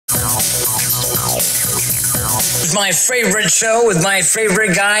is my favorite show with my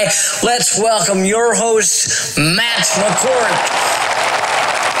favorite guy. Let's welcome your host, Matt McCourt.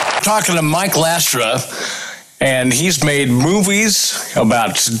 Talking to Mike Lastra, and he's made movies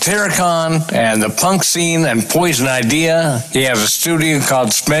about Satiricon and the punk scene and Poison Idea. He has a studio called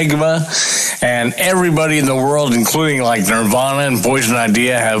Smegma, and everybody in the world, including like Nirvana and Poison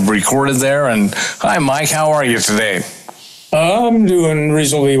Idea, have recorded there. And hi, Mike, how are you today? I'm doing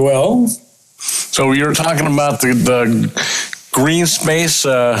reasonably well. So you're talking about the green space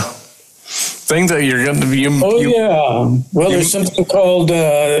thing that you're going to be... Yeah. Well, there's something called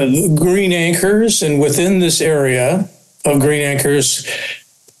green anchors, and within this area of green anchors,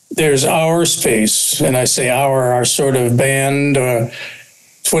 there's our space. And I say our sort of band,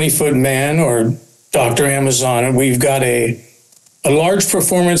 20-Foot Man or Dr. Amazon, and we've got a large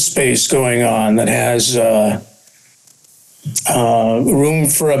performance space going on that has room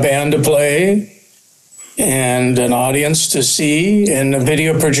for a band to play and an audience to see, and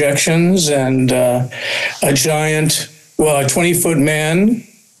video projections, and a giant, a 20-foot man,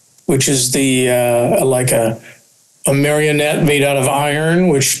 which is the like a marionette made out of iron,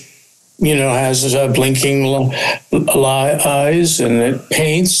 which has blinking eyes, and it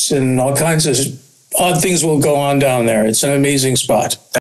paints, and all kinds of odd things will go on down there. It's an amazing spot.